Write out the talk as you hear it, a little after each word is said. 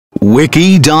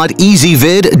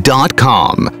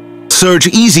wiki.ezvid.com. Search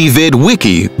EasyVid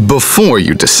Wiki before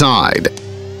you decide.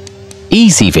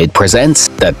 EasyVid presents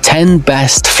the 10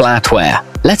 best flatware.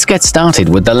 Let's get started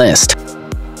with the list.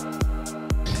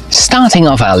 Starting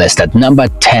off our list at number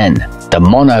 10, the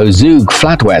Mono Zug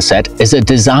flatware set is a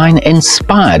design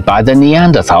inspired by the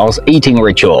Neanderthals' eating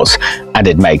rituals, and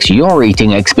it makes your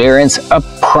eating experience a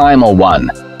primal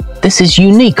one. This is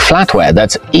unique flatware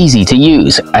that's easy to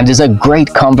use and is a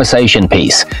great conversation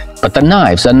piece, but the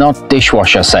knives are not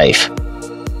dishwasher safe.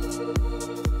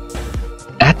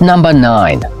 At number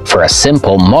 9, for a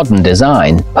simple modern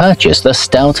design, purchase the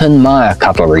Stelton Meyer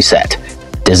cutlery set.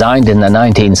 Designed in the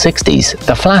 1960s,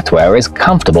 the flatware is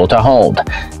comfortable to hold.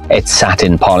 It's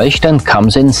satin polished and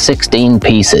comes in 16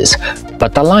 pieces,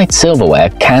 but the light silverware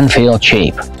can feel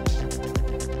cheap.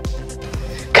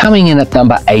 Coming in at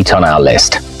number 8 on our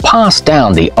list, pass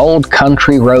down the Old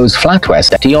Country Rose flatware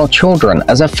set to your children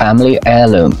as a family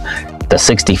heirloom. The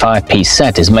 65-piece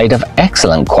set is made of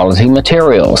excellent quality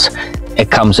materials. It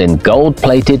comes in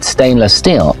gold-plated stainless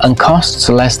steel and costs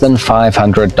less than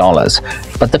 $500,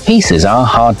 but the pieces are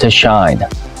hard to shine.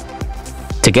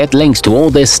 To get links to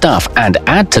all this stuff and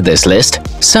add to this list,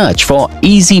 search for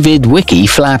EasyVid Wiki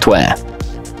flatware.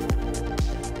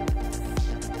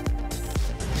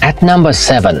 At number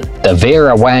 7, the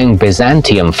Vera Wang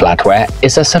Byzantium flatware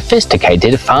is a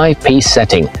sophisticated 5-piece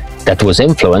setting that was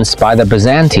influenced by the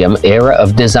Byzantium era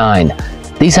of design.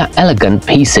 These are elegant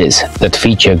pieces that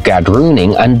feature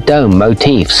gadrooning and dome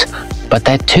motifs, but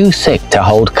they're too thick to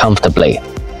hold comfortably.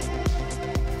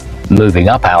 Moving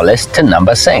up our list to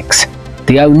number 6.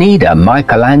 The Oneida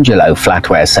Michelangelo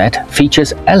flatware set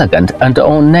features elegant and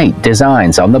ornate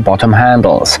designs on the bottom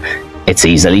handles. It's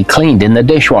easily cleaned in the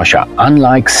dishwasher,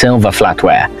 unlike silver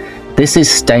flatware. This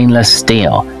is stainless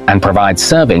steel and provides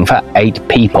serving for 8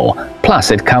 people,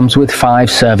 plus it comes with 5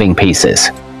 serving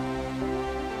pieces.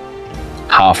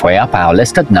 Halfway up our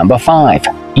list at number 5,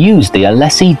 use the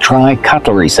Alessi Dry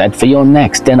Cutlery set for your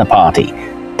next dinner party.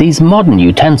 These modern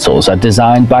utensils are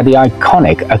designed by the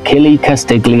iconic Achille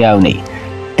Castiglione.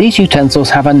 These utensils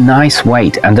have a nice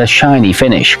weight and a shiny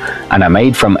finish, and are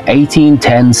made from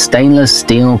 1810 stainless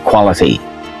steel quality.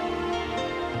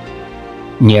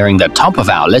 Nearing the top of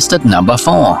our list at number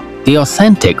 4, the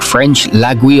authentic French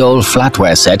Laguiole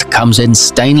flatware set comes in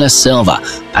stainless silver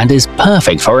and is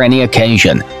perfect for any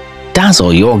occasion.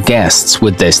 Dazzle your guests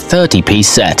with this 30-piece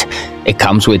set. It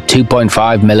comes with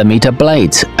 2.5mm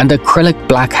blades and acrylic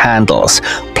black handles,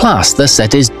 plus the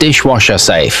set is dishwasher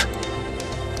safe.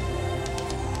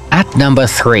 At number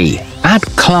 3, add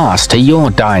class to your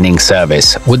dining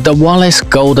service with the Wallace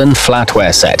Golden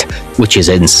flatware set, which is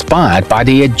inspired by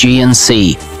the Aegean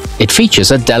Sea. It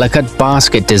features a delicate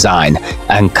basket design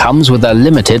and comes with a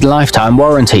limited lifetime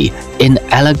warranty in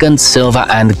elegant silver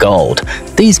and gold.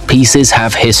 These pieces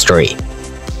have history.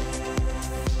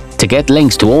 To get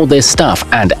links to all this stuff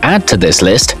and add to this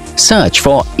list, search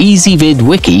for EasyVid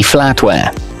Wiki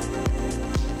flatware.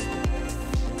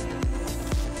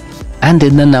 And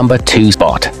in the number 2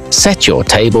 spot, set your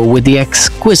table with the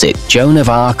exquisite Joan of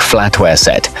Arc flatware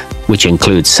set, which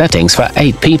includes settings for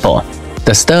 8 people.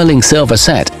 The sterling silver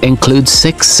set includes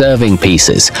 6 serving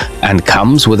pieces and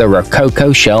comes with a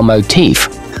Rococo shell motif.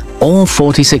 All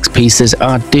 46 pieces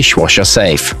are dishwasher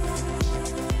safe.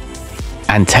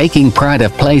 And taking pride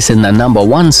of place in the number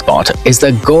 1 spot is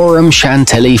the Gorham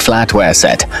Chantilly flatware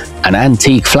set, an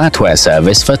antique flatware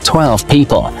service for 12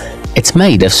 people. It's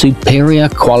made of superior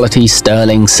quality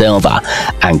sterling silver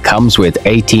and comes with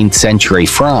 18th century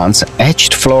France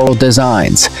etched floral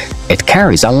designs. It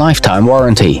carries a lifetime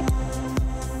warranty.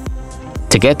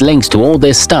 To get links to all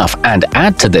this stuff and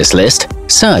add to this list,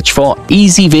 search for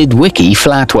EasyVid Wiki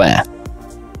flatware.